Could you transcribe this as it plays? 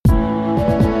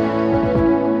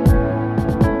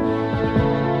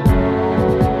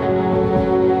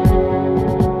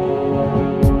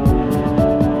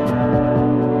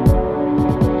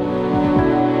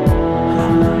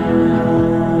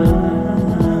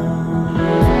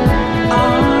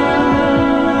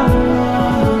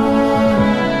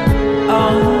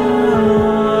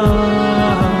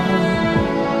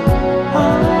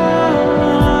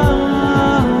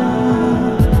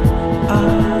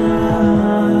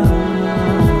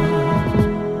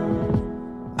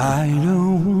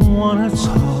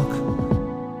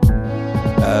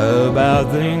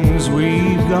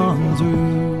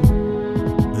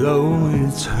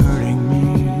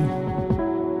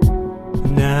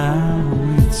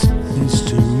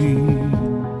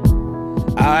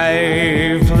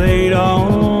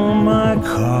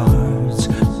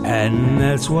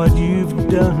that's what you've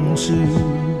done too.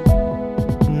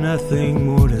 Nothing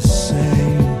more to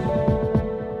say,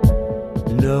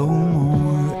 no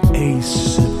more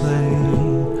ace to play.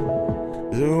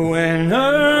 The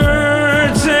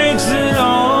winner takes it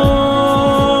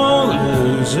all,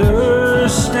 loser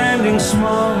standing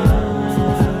small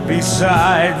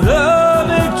beside the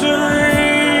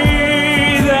victory.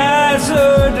 That's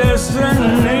her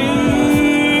destiny.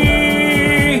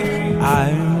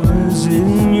 I was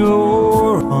in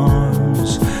your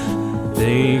arms,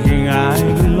 thinking I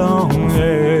belong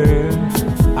there.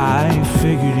 I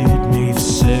figured it made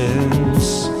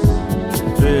sense,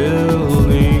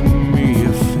 building me a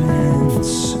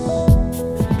fence,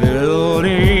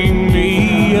 building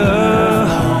me a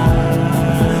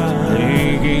home,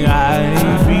 thinking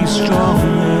I'd be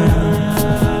stronger,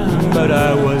 but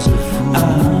I was a fool,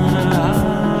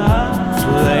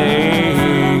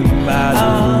 playing by the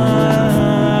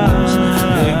rules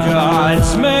the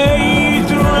gods made.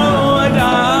 Throw a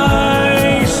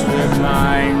dice, their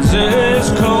minds as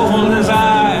cold as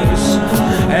ice,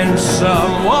 and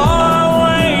someone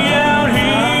way out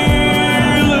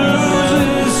here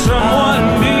loses someone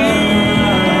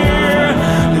dear.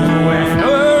 When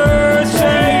earth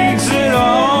takes it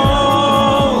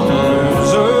all, the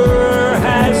loser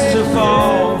has to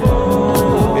fall.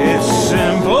 It's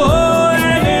simple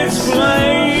and it's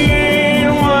plain.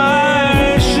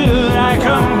 Why should I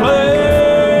complain?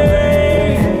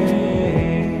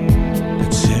 But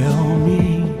tell me,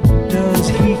 does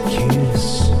he kiss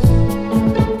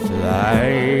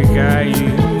like I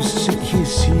used to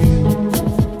kiss you?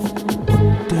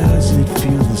 Does it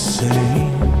feel the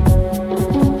same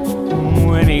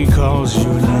when he calls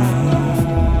your name?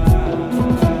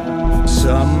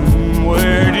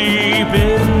 Somewhere deep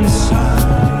inside,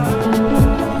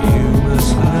 you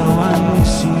must know I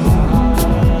miss you.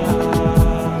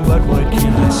 But what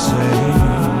can I say?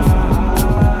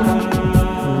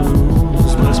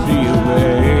 Rules must be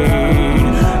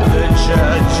obeyed. The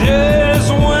judges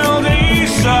will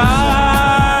decide.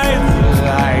 The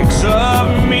likes of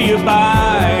me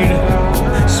abide.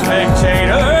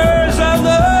 Spectators of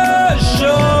the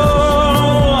show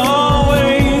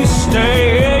always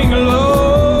staying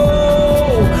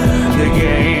low. The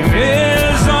game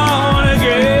is on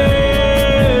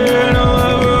again, a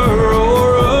lover or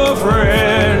a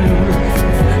friend,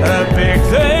 a big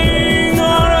thing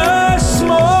or a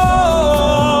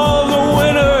small. The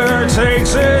winner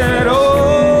takes it all.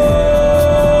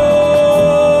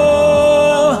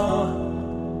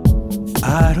 I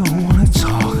don't wanna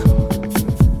talk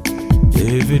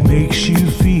if it makes you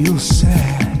feel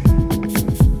sad,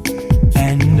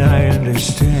 and I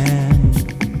understand.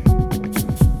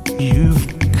 You've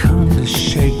come to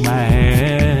shake my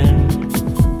hand.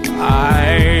 I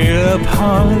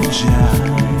apologize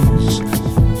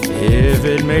if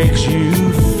it makes you